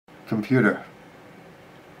Computer.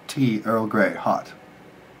 Tea Earl Grey, hot.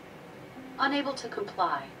 Unable to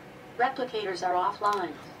comply. Replicators are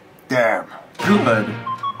offline. Damn. Good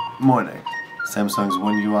morning. Samsung's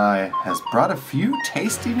One UI has brought a few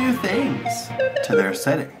tasty new things to their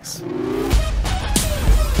settings.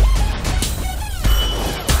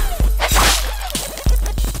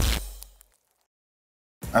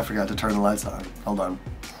 I forgot to turn the lights on. Hold on.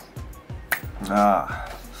 Ah,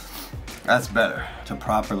 that's better. To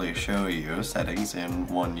properly show you settings in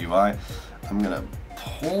One UI, I'm gonna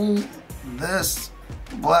pull this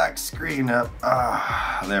black screen up.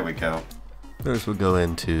 Ah, there we go. First we'll go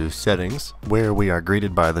into settings, where we are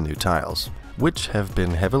greeted by the new tiles, which have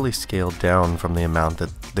been heavily scaled down from the amount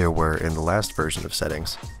that there were in the last version of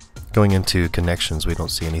settings. Going into connections, we don't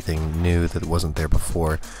see anything new that wasn't there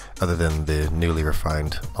before, other than the newly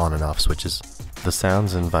refined on and off switches. The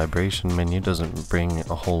sounds and vibration menu doesn't bring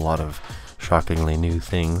a whole lot of shockingly new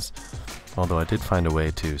things, although I did find a way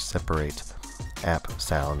to separate app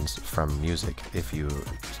sounds from music. If you,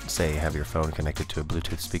 say, have your phone connected to a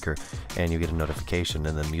Bluetooth speaker and you get a notification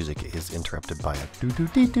and the music is interrupted by a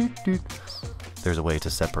doo-doo-dee-doo-doo, there's a way to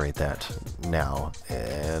separate that now,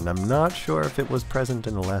 and I'm not sure if it was present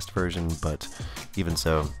in the last version, but even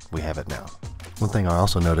so, we have it now. One thing I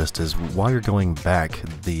also noticed is while you're going back,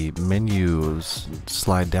 the menus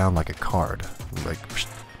slide down like a card, like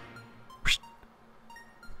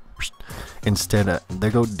instead they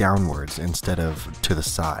go downwards instead of to the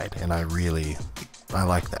side, and I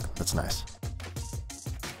like that. That's nice.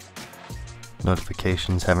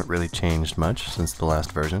 Notifications haven't really changed much since the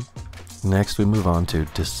last version. Next we move on to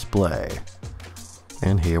display,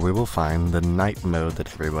 and here we will find the night mode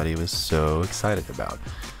that everybody was so excited about.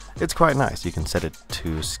 It's quite nice. You can set it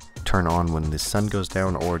to turn on when the sun goes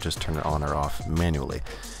down or just turn it on or off manually.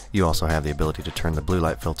 You also have the ability to turn the blue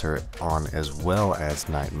light filter on as well as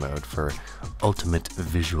night mode for ultimate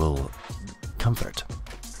visual comfort.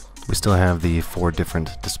 We still have the 4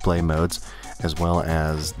 different display modes, as well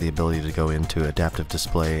as the ability to go into adaptive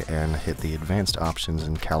display and hit the advanced options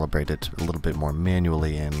and calibrate it a little bit more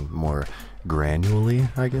manually and more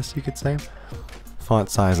granularly, I guess you could say. Font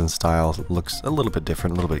size and style looks a little bit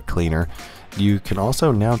different, a little bit cleaner. You can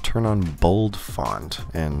also now turn on bold font,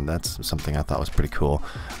 and that's something I thought was pretty cool.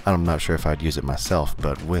 I'm not sure if I'd use it myself,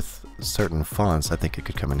 but with certain fonts I think it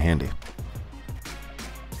could come in handy.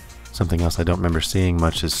 Something else I don't remember seeing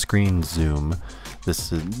much is screen zoom.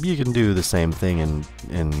 You can do the same thing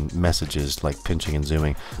in messages like pinching and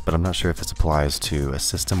zooming, but I'm not sure if this applies to a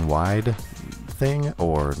system-wide thing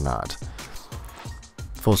or not.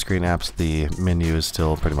 Full screen apps, the menu is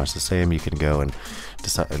still pretty much the same. You can go and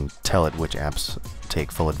decide and tell it which apps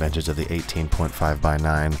take full advantage of the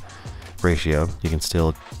 18.5:9 ratio. You can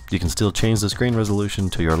still change the screen resolution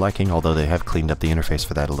to your liking, although they have cleaned up the interface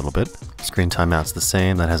for that a little bit. Screen timeout's the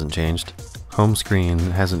same, that hasn't changed. Home screen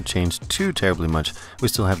hasn't changed too terribly much. We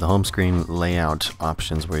still have the home screen layout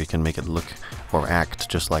options where you can make it look or act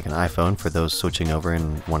just like an iPhone for those switching over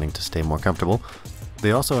and wanting to stay more comfortable.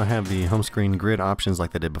 They also have the home screen grid options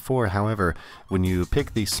like they did before. However, when you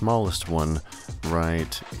pick the smallest one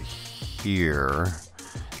right here,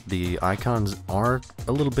 the icons are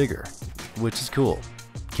a little bigger, which is cool.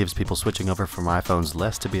 Gives people switching over from iPhones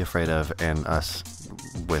less to be afraid of, and us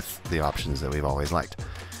with the options that we've always liked.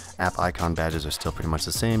 App icon badges are still pretty much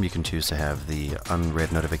the same. You can choose to have the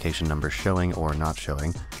unread notification number showing or not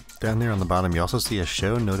showing. Down there on the bottom you also see a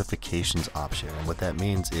show notifications option, and what that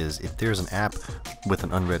means is if there's an app with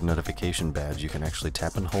an unread notification badge, you can actually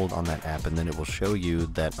tap and hold on that app and then it will show you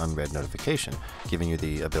that unread notification, giving you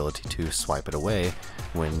the ability to swipe it away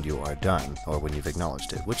when you are done or when you've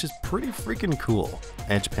acknowledged it, which is pretty freaking cool.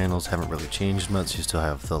 Edge panels haven't really changed much. You still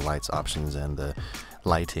have the lights options and the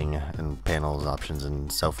lighting and panels options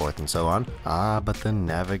and so forth and so on. But the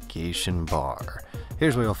navigation bar.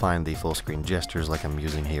 Here's where you'll find the full screen gestures like I'm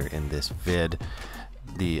using here in this vid.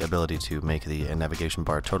 The ability to make the navigation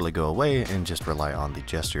bar totally go away and just rely on the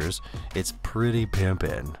gestures. It's pretty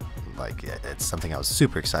pimpin'. Like, it's something I was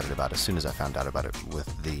super excited about as soon as I found out about it with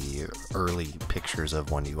the early pictures of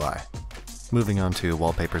One UI. Moving on to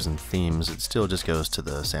wallpapers and themes, it still just goes to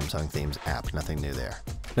the Samsung Themes app, nothing new there.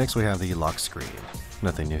 Next we have the lock screen.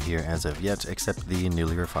 Nothing new here as of yet, except the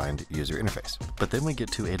newly refined user interface. But then we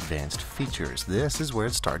get to advanced features. This is where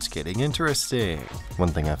it starts getting interesting. One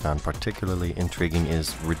thing I found particularly intriguing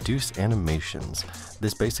is reduce animations.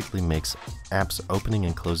 This basically makes apps opening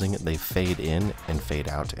and closing, they fade in and fade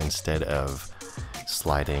out instead of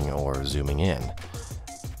sliding or zooming in.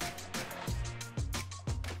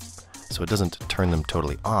 So it doesn't turn them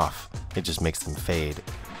totally off, it just makes them fade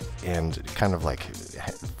and kind of like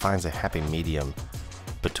finds a happy medium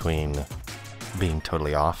between being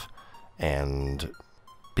totally off and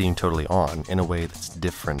being totally on in a way that's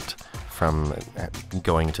different from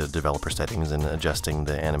going to developer settings and adjusting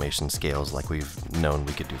the animation scales like we've known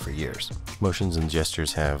we could do for years. Motions and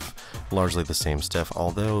gestures have largely the same stuff,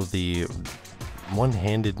 although the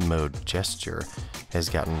one-handed mode gesture has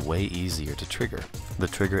gotten way easier to trigger. The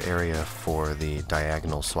trigger area for the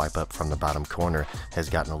diagonal swipe up from the bottom corner has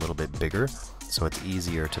gotten a little bit bigger, so it's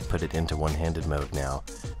easier to put it into one-handed mode now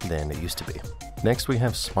than it used to be. Next we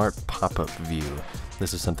have Smart Pop-Up View.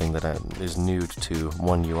 This is something that is new to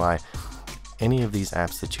One UI. Any of these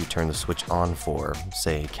apps that you turn the switch on for,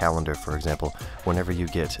 say calendar for example, whenever you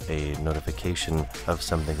get a notification of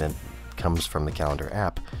something that comes from the calendar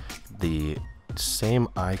app, the same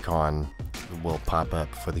icon will pop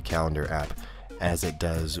up for the calendar app as it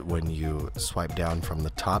does when you swipe down from the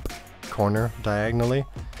top corner diagonally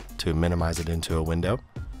to minimize it into a window.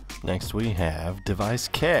 Next we have Device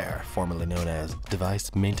Care, formerly known as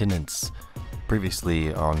Device Maintenance.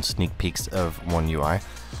 Previously on sneak peeks of One UI,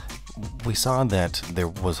 we saw that there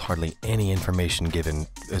was hardly any information given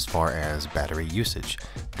as far as battery usage.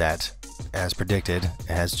 That, as predicted,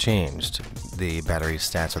 has changed. The battery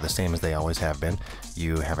stats are the same as they always have been.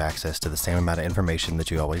 You have access to the same amount of information that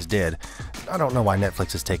you always did. I don't know why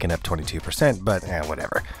Netflix has taken up 22%, but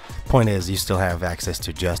whatever. Point is, you still have access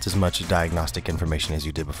to just as much diagnostic information as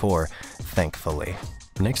you did before, thankfully.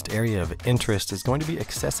 The next area of interest is going to be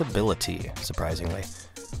accessibility, surprisingly.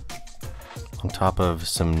 On top of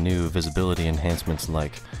some new visibility enhancements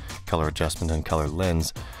like color adjustment and color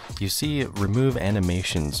lens, you see remove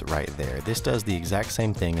animations right there. This does the exact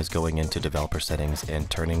same thing as going into developer settings and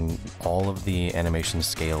turning all of the animation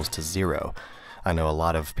scales to 0. I know a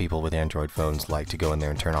lot of people with Android phones like to go in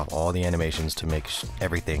there and turn off all the animations to make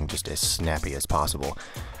everything just as snappy as possible.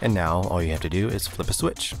 And now all you have to do is flip a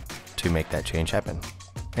switch to make that change happen.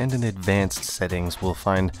 And in advanced settings, we'll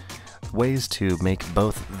find ways to make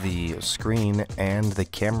both the screen and the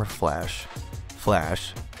camera flash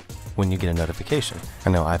when you get a notification. I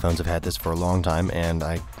know iPhones have had this for a long time, and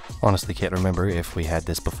I honestly can't remember if we had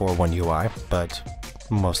this before One UI, but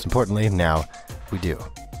most importantly, now we do.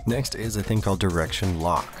 Next is a thing called Direction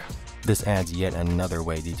Lock. This adds yet another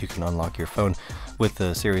way that you can unlock your phone with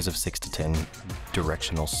a series of 6 to 10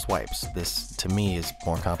 directional swipes. This, to me, is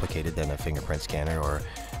more complicated than a fingerprint scanner or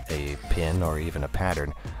a pin or even a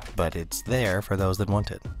pattern, but it's there for those that want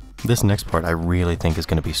it. This next part I really think is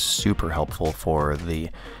going to be super helpful for the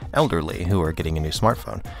elderly who are getting a new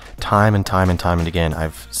smartphone. Time and again,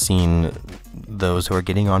 I've seen those who are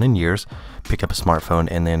getting on in years pick up a smartphone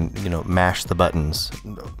and then, mash the buttons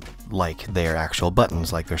like they're actual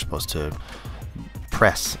buttons, like they're supposed to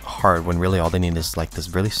press hard when really all they need is like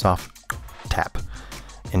this really soft tap.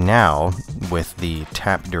 And now, with the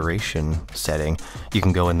tap duration setting, you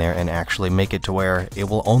can go in there and actually make it to where it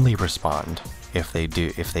will only respond if they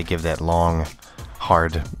give that long,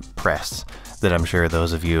 hard press that I'm sure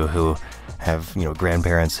those of you who have,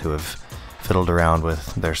 grandparents who have fiddled around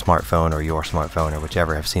with their smartphone or your smartphone or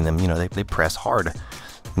whichever have seen them, they press hard.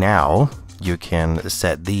 Now, you can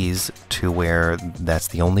set these to where that's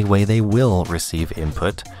the only way they will receive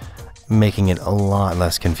input, making it a lot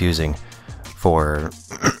less confusing for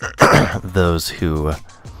those who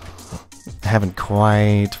haven't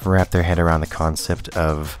quite wrapped their head around the concept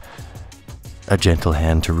of a gentle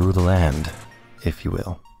hand to rule the land, if you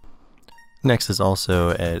will. Next is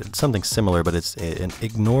also something similar, but it's an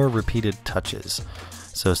ignore repeated touches.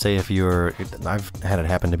 So say if I've had it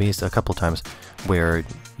happen to me a couple times where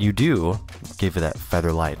you do give that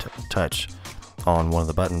feather light touch on one of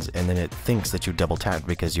the buttons and then it thinks that you double tapped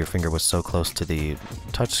because your finger was so close to the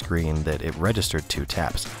touch screen that it registered 2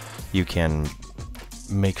 taps. You can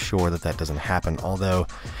make sure that doesn't happen, although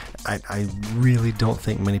I really don't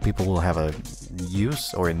think many people will have a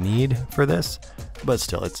use or a need for this, but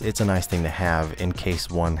still it's a nice thing to have in case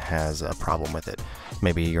one has a problem with it.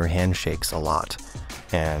 Maybe your hand shakes a lot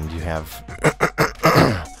and you have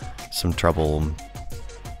some trouble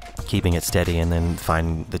keeping it steady and then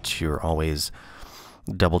find that you're always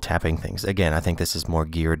double tapping things. Again, I think this is more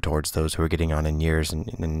geared towards those who are getting on in years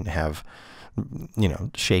and have,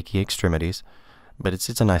 shaky extremities. But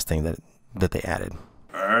it's a nice thing that they added.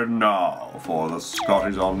 And now for the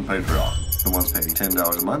Scotties on Patreon. The ones paying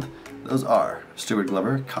 $10 a month. Those are Stuart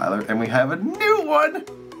Glover, Kyler, and we have a new one!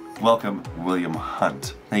 Welcome, William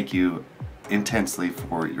Hunt. Thank you intensely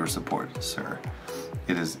for your support, sir.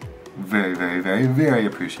 It is very, very, very, very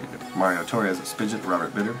appreciated. Mario Torres, Spidget,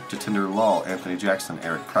 Robert Bitter, Jatinder Lal, Anthony Jackson,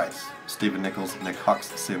 Eric Price, Stephen Nichols, Nick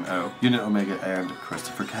Hawks, Sim O, Unit Omega, and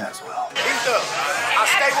Christopher Caswell. I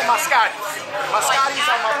stay with my Scotties. My Scotties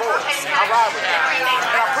are my boys. I ride with them.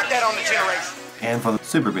 And I put that on the generation. And for the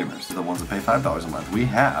Super Beamers, the ones that pay $5 a month, we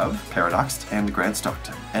have Paradoxed and Grant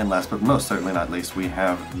Stockton. And last but most certainly not least, we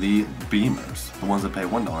have the Beamers, the ones that pay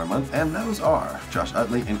 $1 a month, and those are Josh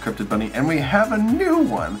Utley, Encrypted Bunny, and we have a new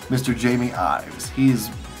one, Mr. Jamie Ives. He's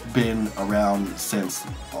been around since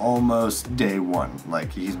almost day one.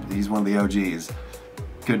 Like, he's one of the OGs.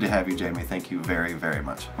 Good to have you, Jamie. Thank you very, very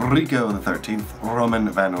much. Rico the 13th, Roman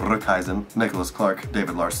van Rookhuizen, Nicholas Clark,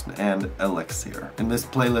 David Larson, and Elixir. In this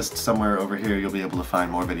playlist somewhere over here, you'll be able to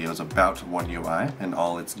find more videos about One UI and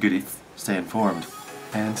all its goodies. Stay informed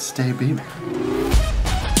and stay beaming.